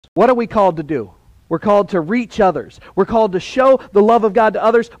What are we called to do? We're called to reach others. We're called to show the love of God to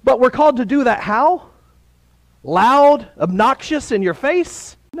others, but we're called to do that how? Loud, obnoxious, in your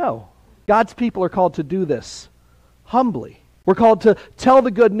face? No. God's people are called to do this humbly. We're called to tell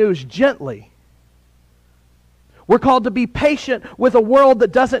the good news gently. We're called to be patient with a world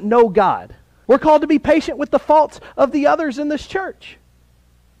that doesn't know God. We're called to be patient with the faults of the others in this church.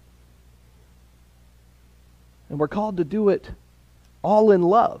 And we're called to do it all in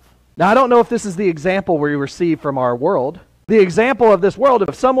love. Now, I don't know if this is the example we receive from our world. The example of this world,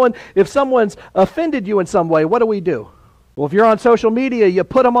 if someone's offended you in some way, what do? Well, if you're on social media, you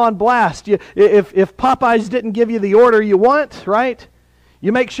put them on blast. If Popeyes didn't give you the order you want, right?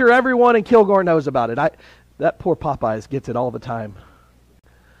 You make sure everyone in Kilgore knows about it. That poor Popeyes gets it all the time.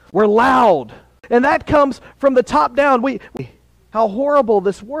 We're loud. And that comes from the top down. How horrible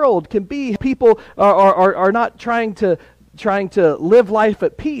this world can be. People are not trying to live life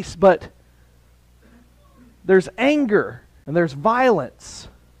at peace, but there's anger and there's violence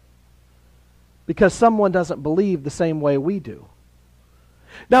because someone doesn't believe the same way we do.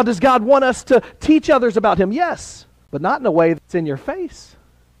 Now, does God want us to teach others about Him? Yes, but not in a way that's in your face.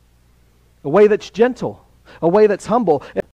 A way that's gentle, a way that's humble.